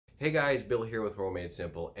Hey guys, Bill here with World Made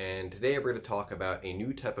Simple, and today we're going to talk about a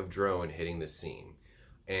new type of drone hitting the scene.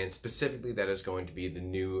 And specifically that is going to be the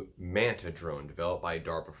new Manta Drone developed by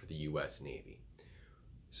DARPA for the US Navy.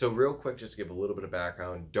 So real quick, just to give a little bit of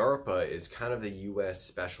background, DARPA is kind of the US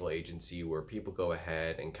special agency where people go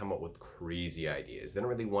ahead and come up with crazy ideas. They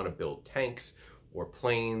don't really want to build tanks or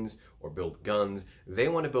planes or build guns. They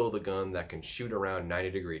want to build a gun that can shoot around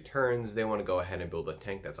 90-degree turns. They want to go ahead and build a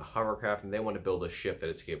tank that's a hovercraft, and they want to build a ship that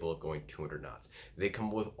is capable of going 200 knots. They come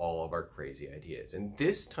up with all of our crazy ideas. And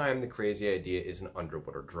this time the crazy idea is an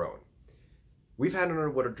underwater drone. We've had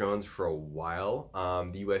underwater drones for a while.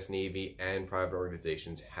 The US Navy and private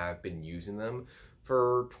organizations have been using them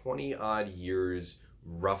for 20 odd years,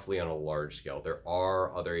 roughly on a large scale. There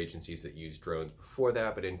are other agencies that use drones before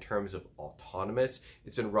that, but in terms of autonomous,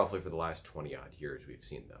 it's been roughly for the last 20 odd years we've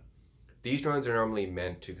seen them. These drones are normally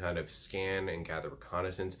meant to kind of scan and gather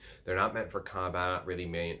reconnaissance. They're not meant for combat, not really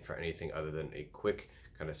meant for anything other than a quick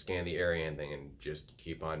kind of scan the area and then just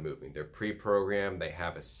keep on moving. They're pre-programmed, they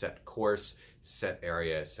have a set course, set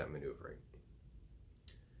area, set maneuvering.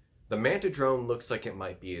 The Manta Drone looks like it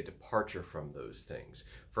might be a departure from those things.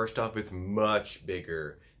 First off, it's much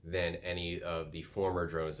bigger than any of the former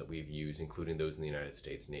drones that we've used, including those in the United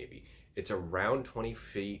States Navy. It's around 20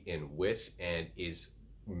 feet in width and is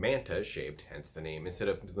Manta shaped, hence the name, instead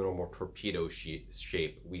of the normal torpedo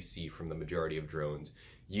shape we see from the majority of drones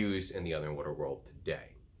used in the underwater world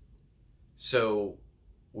today. So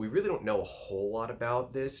we really don't know a whole lot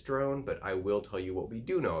about this drone, but I will tell you what we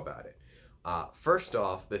do know about it. First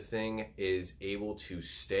off, the thing is able to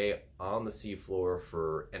stay on the seafloor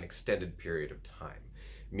for an extended period of time,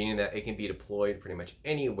 meaning that it can be deployed pretty much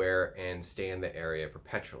anywhere and stay in the area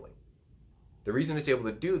perpetually. The reason it's able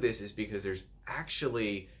to do this is because there's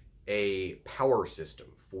actually a power system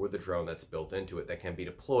for the drone that's built into it that can be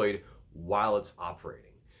deployed while it's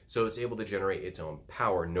operating. So it's able to generate its own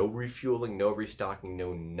power. No refueling, no restocking,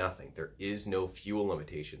 no nothing. There is no fuel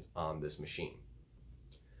limitations on this machine.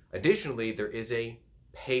 Additionally, there is a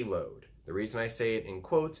payload. The reason I say it in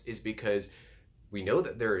quotes is because we know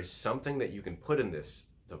that there is something that you can put in this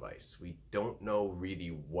device. We don't know really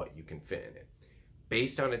what you can fit in it.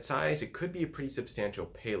 Based on its size, it could be a pretty substantial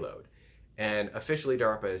payload. And officially,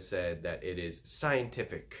 DARPA has said that it is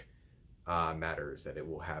scientific matters that it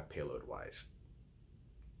will have payload-wise.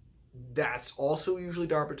 That's also usually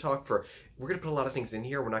DARPA talk for, we're going to put a lot of things in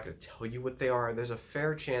here, we're not going to tell you what they are, and there's a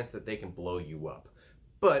fair chance that they can blow you up.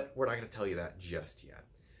 But we're not going to tell you that just yet.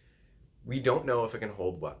 We don't know if it can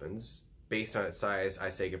hold weapons. Based on its size, I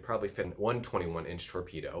say it could probably fit one 21-inch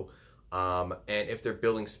torpedo. And if they're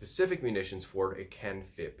building specific munitions for it, it can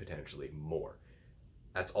fit potentially more.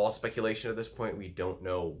 That's all speculation at this point. We don't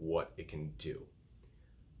know what it can do.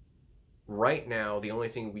 Right now, the only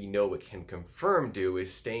thing we know it can confirm do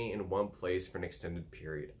is stay in one place for an extended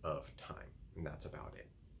period of time. And that's about it.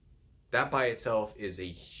 That by itself is a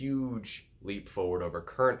huge leap forward over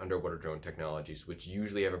current underwater drone technologies, which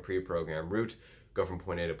usually have a pre-programmed route, go from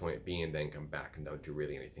point A to point B, and then come back and don't do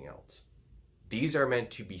really anything else. These are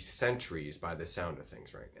meant to be sentries by the sound of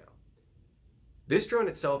things right now. This drone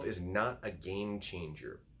itself is not a game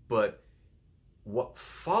changer, but what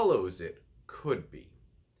follows it could be.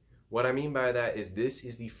 What I mean by that is this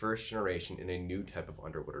is the first generation in a new type of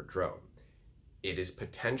underwater drone. It is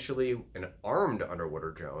potentially an armed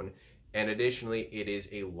underwater drone, and additionally, it is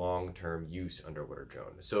a long-term use underwater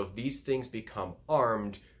drone. So if these things become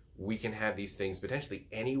armed, we can have these things potentially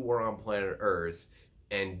anywhere on planet Earth,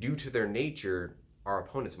 and due to their nature, our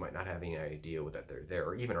opponents might not have any idea that they're there,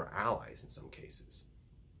 or even our allies in some cases.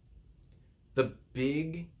 The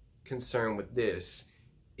big concern with this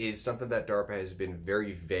is something that DARPA has been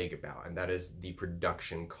very vague about, and that is the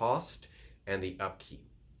production cost and the upkeep.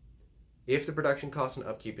 If the production cost and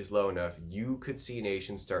upkeep is low enough, you could see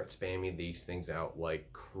nations start spamming these things out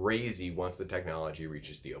like crazy once the technology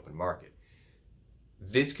reaches the open market.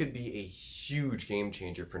 This could be a huge game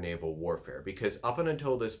changer for naval warfare because up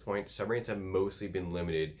until this point, submarines have mostly been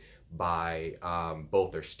limited by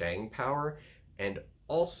both their staying power and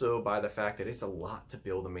also by the fact that it's a lot to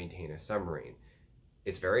build and maintain a submarine.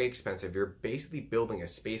 It's very expensive. You're basically building a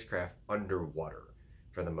spacecraft underwater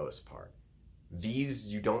for the most part. These,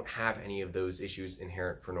 you don't have any of those issues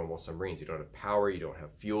inherent for normal submarines. You don't have power, you don't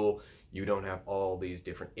have fuel, you don't have all these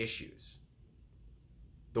different issues.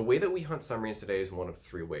 The way that we hunt submarines today is one of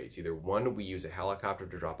three ways. Either one, we use a helicopter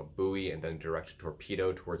to drop a buoy and then direct a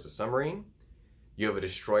torpedo towards the submarine. You have a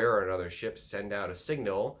destroyer or another ship send out a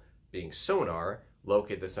signal, being sonar,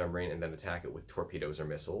 locate the submarine and then attack it with torpedoes or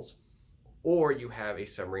missiles. Or you have a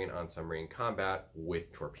submarine on submarine combat with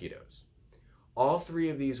torpedoes. All three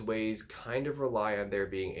of these ways kind of rely on there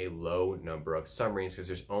being a low number of submarines because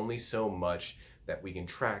there's only so much that we can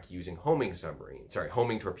track using homing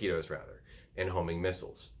torpedoes rather, and homing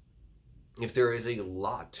missiles. If there is a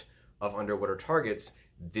lot of underwater targets,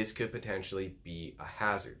 this could potentially be a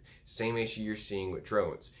hazard. Same issue you're seeing with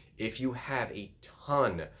drones. If you have a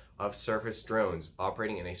ton of surface drones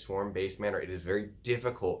operating in a swarm-based manner, it is very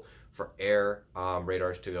difficult for air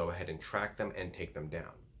radars to go ahead and track them and take them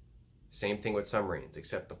down. Same thing with submarines,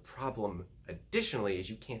 except the problem additionally is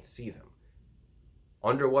you can't see them.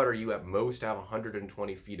 Underwater, you at most have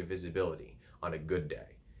 120 feet of visibility on a good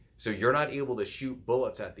day. So you're not able to shoot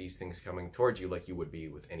bullets at these things coming towards you like you would be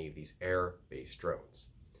with any of these air-based drones.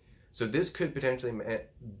 So this could potentially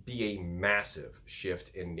be a massive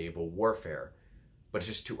shift in naval warfare, but it's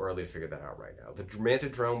just too early to figure that out right now. The Manta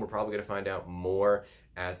Drone, we're probably going to find out more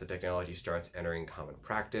as the technology starts entering common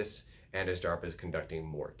practice and as DARPA is conducting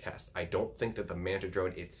more tests. I don't think that the Manta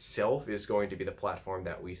Drone itself is going to be the platform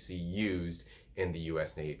that we see used in the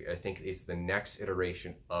US Navy. I think it's the next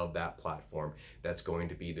iteration of that platform that's going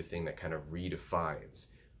to be the thing that kind of redefines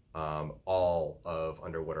all of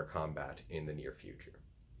underwater combat in the near future.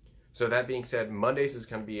 So that being said, Mondays is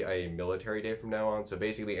going to be a military day from now on. So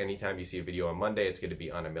basically anytime you see a video on Monday, it's going to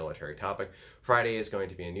be on a military topic. Friday is going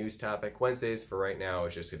to be a news topic. Wednesdays, for right now,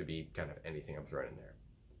 is just going to be kind of anything I'm throwing in there.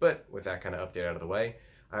 But with that kind of update out of the way,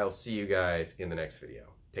 I'll see you guys in the next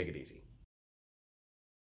video. Take it easy.